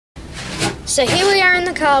So here we are in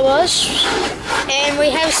the car wash, and we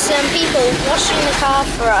have some people washing the car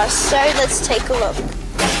for us, so let's take a look.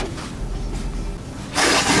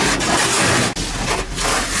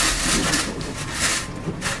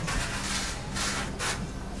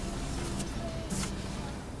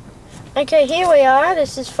 Okay, here we are.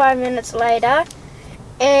 This is 5 minutes later,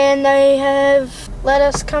 and they have let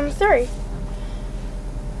us come through.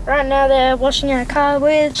 Right now they're washing our car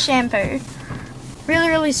with shampoo. Really,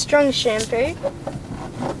 really strong shampoo.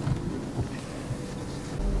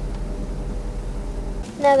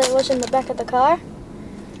 Now they're washing the back of the car.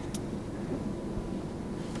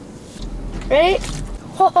 Ready?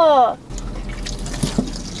 Whoa!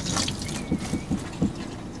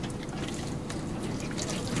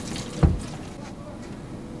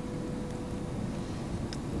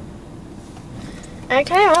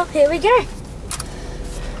 Okay, well, here we go.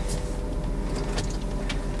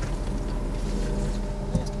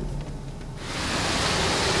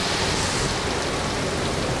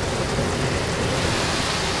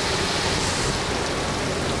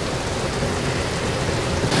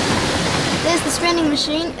 There's the spinning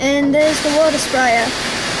machine, and there's the water sprayer.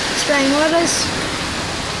 Spraying waters.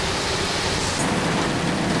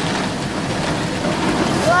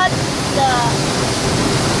 What the?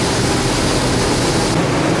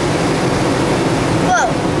 Whoa!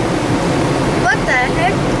 What the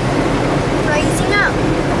heck? Freezing up.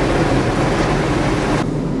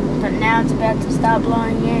 But now it's about to start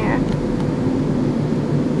blowing air.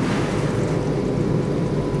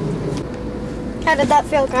 How did that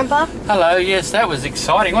feel, Grandpa? Hello, yes, that was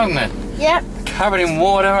exciting, wasn't it? Yep. Covered in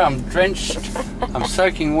water, I'm drenched, I'm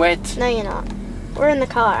soaking wet. No, you're not. We're in the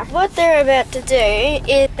car. What they're about to do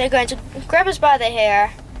is they're going to grab us by the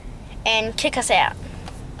hair and kick us out.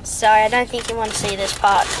 So I don't think you want to see this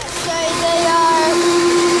part. So they are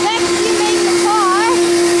vacuuming the car.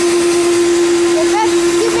 They're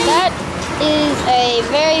vacuuming. That is a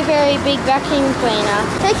very, very big vacuum cleaner.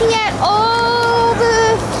 Taking out all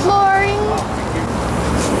the flooring.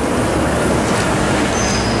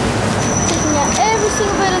 Every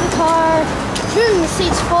single bit of the car, moving the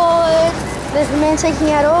seats forward. There's the man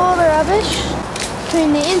taking out all the rubbish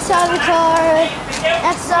between the inside of the car,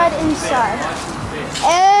 outside, inside.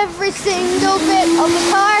 Every single bit of the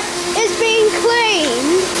car is being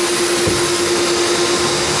cleaned.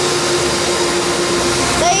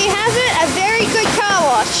 There you have it, a